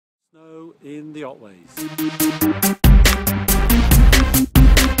in the Otways.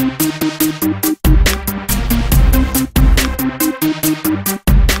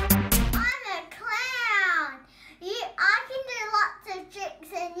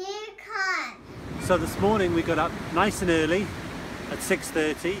 So this morning we got up nice and early at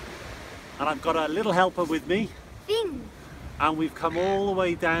 6:30 and I've got a little helper with me. Finn. And we've come all the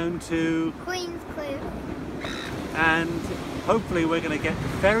way down to Queen's Cliff. And hopefully we're going to get the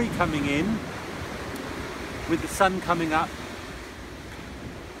ferry coming in with the sun coming up.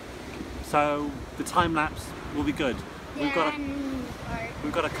 So the time lapse will be good. Yeah,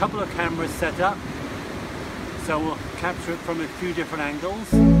 we've got a couple of cameras set up, so we'll capture it from a few different angles.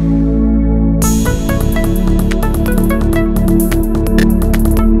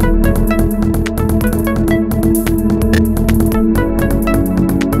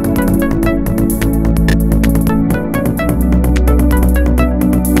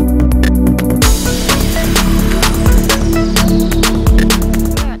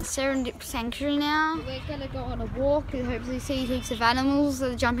 Sanctuary now. We're gonna go on a walk and hopefully see heaps of animals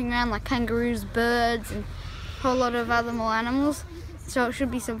that are jumping around, like kangaroos, birds, and a whole lot of other more animals. So it should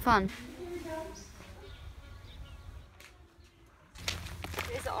be some fun.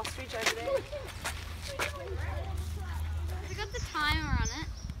 There's an ostrich over there. We got the timer on it.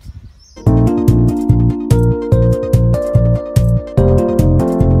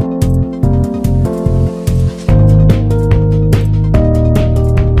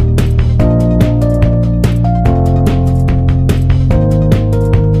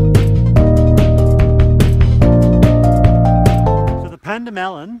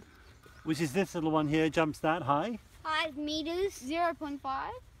 Melon, which is this little one here, jumps that high. 5 meters, 0.5.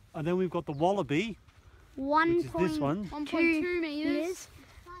 And then we've got the wallaby, which is this one, 1.2 meters.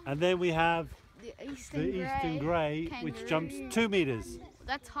 And then we have the the eastern grey, which jumps 2 meters.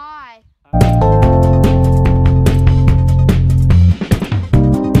 That's high.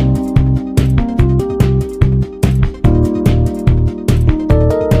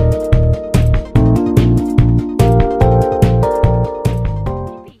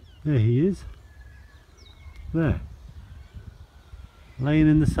 There he is. There. Laying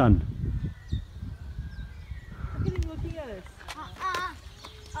in the sun. Look at him looking at us.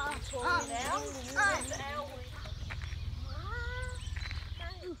 Mouse.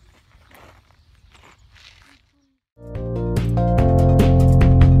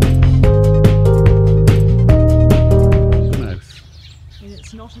 And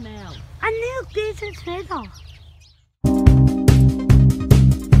it's not an owl. And look, there's a feather.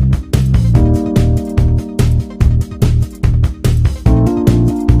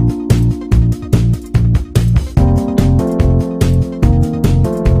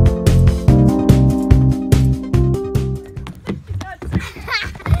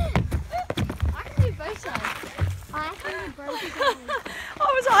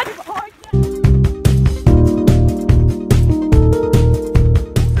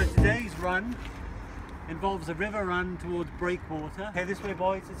 Involves a river run towards breakwater. Okay, this way,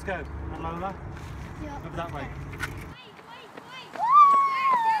 boys, let's go. And Lola? Yeah. Over that way.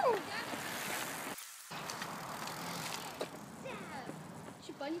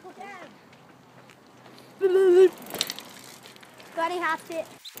 Got it, half it.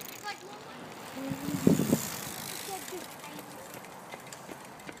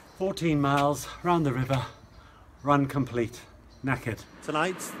 14 miles round the river, run complete, knackered.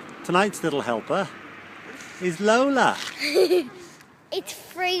 Tonight's little helper is Lola. It's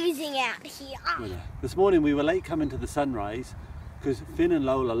freezing out here. This morning we were late coming to the sunrise because Finn and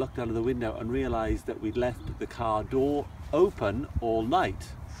Lola looked out of the window and realised that we'd left the car door open all night.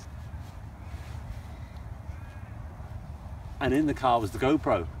 And in the car was the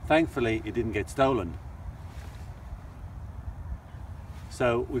GoPro. Thankfully it didn't get stolen.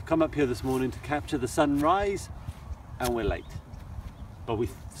 So we've come up here this morning to capture the sunrise and we're late. But we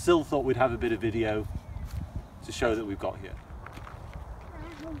still thought we'd have a bit of video to show that we've got here.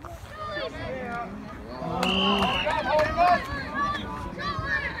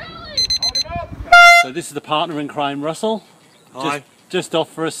 So this is the partner in crime, Russell. Hi. Just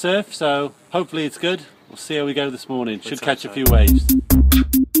off for a surf, so hopefully it's good. We'll see how we go this morning. Should catch a few waves.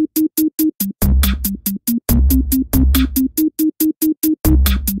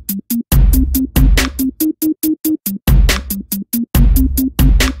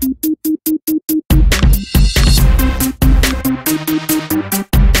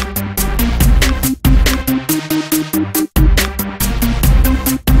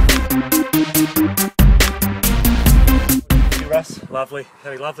 Lovely,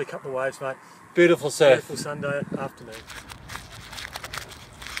 had a lovely couple of waves, mate. Beautiful surf. Beautiful Sunday afternoon.